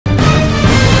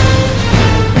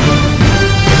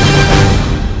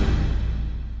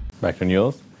Back to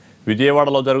news.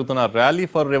 విజయవాడలో జరుగుతున్న rally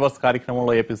for rivers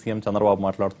కార్యక్రమంలో ఏపీ సీఎం చంద్రబాబు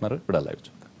మాట్లాడుతున్నారు. ఇప్పుడు లైవ్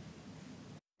చూద్దాం.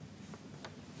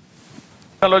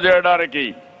 చేయడానికి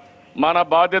మన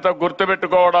బాధ్యత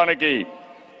గుర్తుపెట్టుకోవడానికి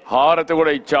హారతి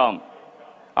కూడా ఇచ్చాం.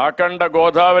 అఖండ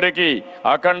గోదావరికి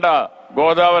అఖండ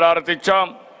గోదావరి హారతి ఇచ్చాం.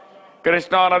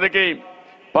 కృష్ణా నదికి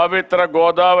పవిత్ర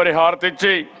గోదావరి హారతి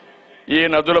ఇచ్చి ఈ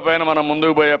నదులపైన మనం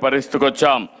ముందుకు పోయే పరిస్థితికి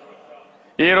వచ్చాం.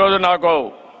 ఈరోజు నాకు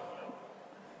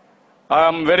I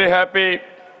am very happy.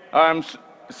 I am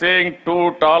seeing two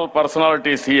tall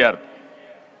personalities here.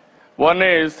 One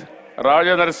is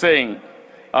Rajendra Singh.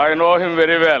 I know him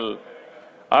very well.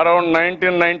 Around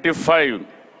 1995,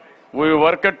 we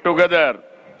worked together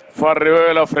for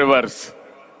revival of rivers.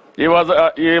 He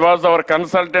was our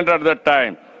consultant at that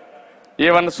time.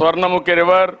 Even Swarnamukhi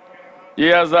River, he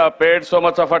has paid so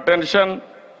much of attention.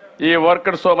 He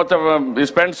worked so much he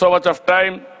spent so much of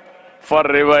time for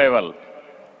revival.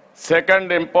 Second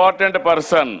important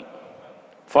person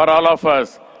for all of us,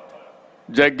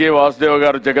 Jaggi Vasudeva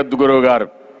garu, Jagadguru garu.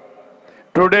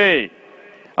 Today,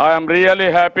 I am really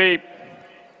happy.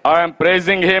 I am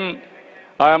praising him.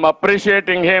 I am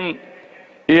appreciating him.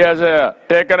 He has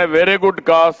taken a very good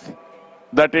cause,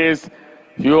 that is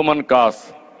human cause.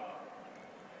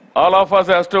 All of us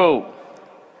has to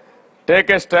take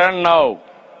a stand now.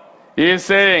 He is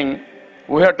saying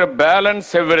we have to balance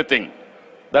everything.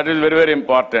 That is very, very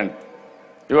important.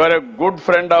 You are a good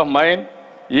friend of mine.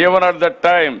 Even at that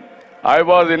time, I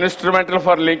was instrumental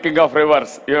for linking of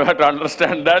rivers. You have to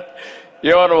understand that.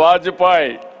 Even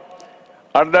Vajpayee,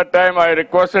 at that time I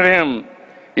requested him,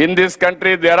 in this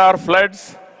country there are floods,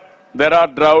 there are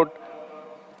drought.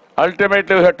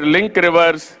 Ultimately we have to link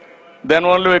rivers, then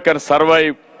only we can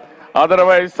survive.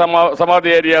 Otherwise some of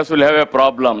the areas will have a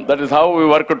problem. That is how we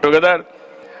work together.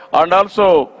 And also,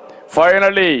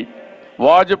 finally,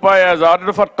 Vajpayee has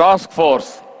ordered for task force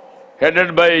headed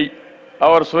by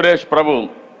our Suresh Prabhu.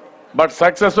 But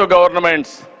successive governments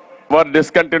were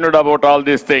discontinued about all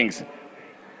these things.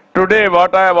 Today,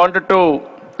 what I wanted to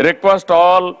request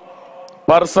all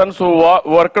persons who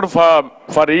worked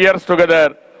for years together,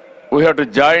 we have to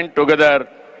join together.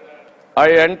 I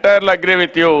entirely agree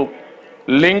with you.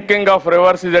 Linking of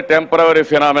rivers is a temporary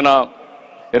phenomenon.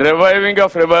 Reviving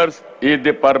of rivers is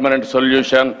the permanent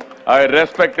solution. I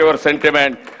respect your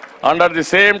sentiment. And at the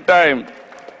same time,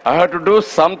 I have to do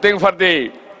something for the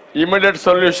immediate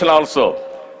solution also.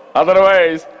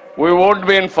 Otherwise, we won't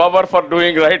be in favor for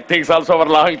doing right things also for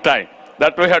a long time.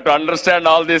 That we have to understand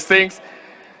all these things.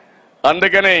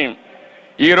 అందుకని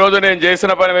ఈరోజు నేను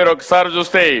చేసిన పని మీరు ఒకసారి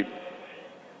చూస్తే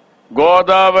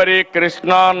గోదావరి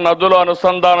కృష్ణా నదులు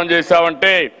అనుసంధానం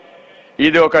చేశామంటే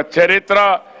ఇది ఒక చరిత్ర.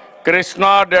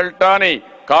 కృష్ణా డెల్టాని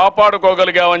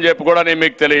కాపాడుకోగలిగామని చెప్పి కూడా నేను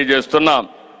మీకు తెలియజేస్తున్నాం.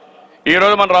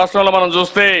 ఈరోజు మన రాష్ట్రంలో మనం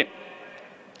చూస్తే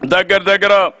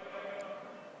దగ్గర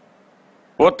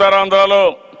ఉత్తరాంధ్రలో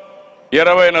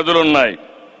 20 నదులు ఉన్నాయి,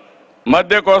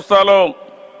 మధ్య కోస్తాలో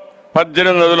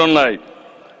 18 నదులు ఉన్నాయి,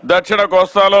 దక్షిణ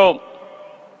కోస్తాలో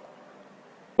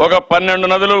ఒక 12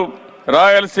 నదులు,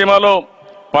 రాయలసీమలో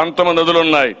 19 నదులు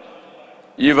ఉన్నాయి.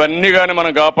 ఇవన్నీ కానీ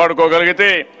మనం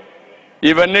కాపాడుకోగలిగితే,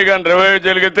 ఇవన్నీ కానీ రివైవ్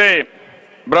జరిగితే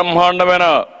బ్రహ్మాండమైన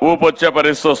ఊపు వచ్చే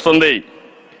పరిస్థితి వస్తుంది.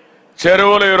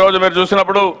 చెరువులు ఈరోజు మీరు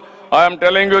చూసినప్పుడు I'm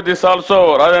telling you this also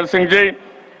Rajendra Singh ji,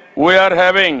 we are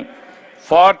having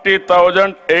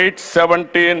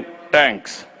 40,817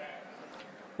 tanks.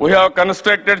 We have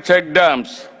constructed check dams,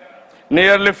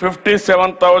 nearly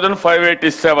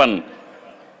 57,587.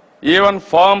 Even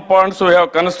farm ponds we have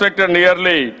constructed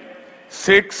nearly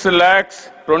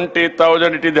 6,20,000.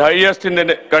 It is the highest in the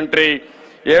country.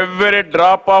 Every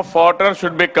drop of water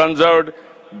should be conserved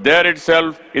there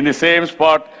itself in the same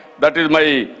spot. That is my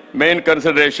main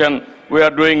consideration. We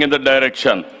are doing in that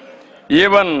direction.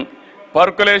 Even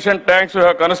percolation tanks we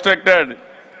have constructed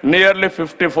nearly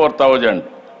 54,000.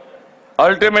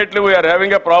 Ultimately, we are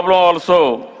having a problem also.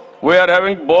 We are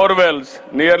having bore wells,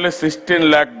 nearly 16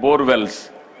 lakh bore wells.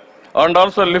 And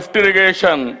also lift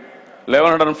irrigation,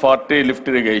 1140 lift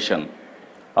irrigation.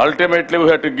 Ultimately, we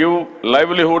have to give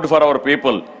livelihood for our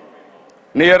people.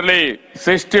 Nearly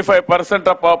 65%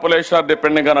 of population are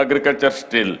depending on agriculture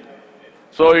still.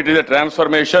 So it is a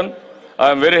transformation. I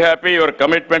am very happy your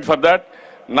commitment for that.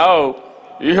 Now,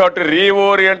 you have to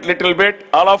reorient little bit.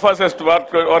 All of us has to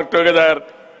work together.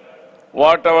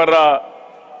 Whatever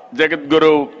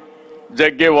Jagadguru,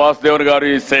 Jaggi Vasudeva garu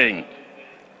is saying.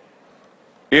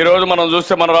 ఈ రోజు మనం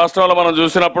చూస్తే మన రాష్ట్రంలో మనం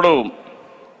చూసినప్పుడు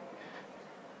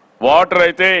water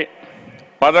అయితే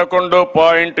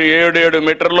 11.77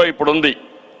 మీటర్లో ఇప్పుడు ఉంది.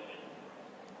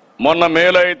 మొన్న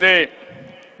మేలో అయితే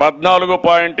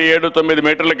 14.79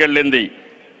 మీటర్లకు వెళ్ళింది.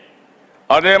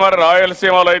 అదే మరి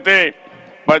రాయలసీమలో అయితే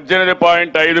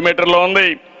 18.5 మీటర్లు ఉంది.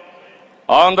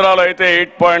 ఆంధ్రాలో అయితే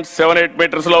 8.78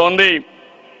 మీటర్స్ లో ఉంది.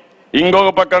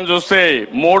 ఇంకొక పక్కన చూస్తే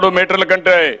 3 మీటర్ల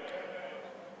కంటే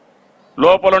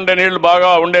లోపల ఉండే నీళ్లు బాగా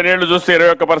ఉండే నీళ్లు చూస్తే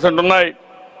 21% ఉన్నాయి.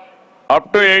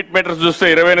 అప్ టు 8 మీటర్స్ చూస్తే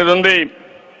 28 ఉంది.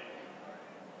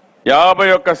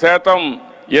 51%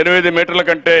 8 మీటర్ల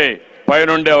కంటే పైన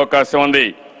ఉండే అవకాశం ఉంది.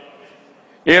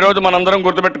 ఈరోజు మనందరం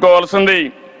గుర్తుపెట్టుకోవాల్సింది,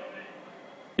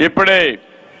 ఇప్పుడే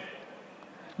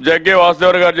జగ్గే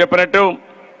వాసుదేవ్ గారు చెప్పినట్టు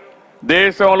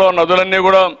దేశంలో నదులన్నీ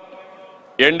కూడా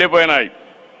ఎండిపోయినాయి.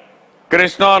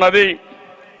 కృష్ణా నది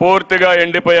పూర్తిగా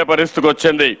ఎండిపోయే పరిస్థితికి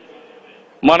వచ్చింది.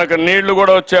 మనకు నీళ్లు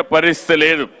కూడా వచ్చే పరిస్థితి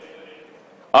లేదు.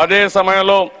 అదే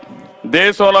సమయంలో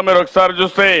దేశంలో మీరు ఒకసారి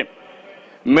చూస్తే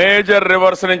మేజర్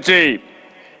రివర్స్ నుంచి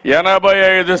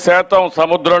 85%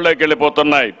 సముద్రంలోకి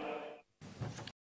వెళ్ళిపోతున్నాయి.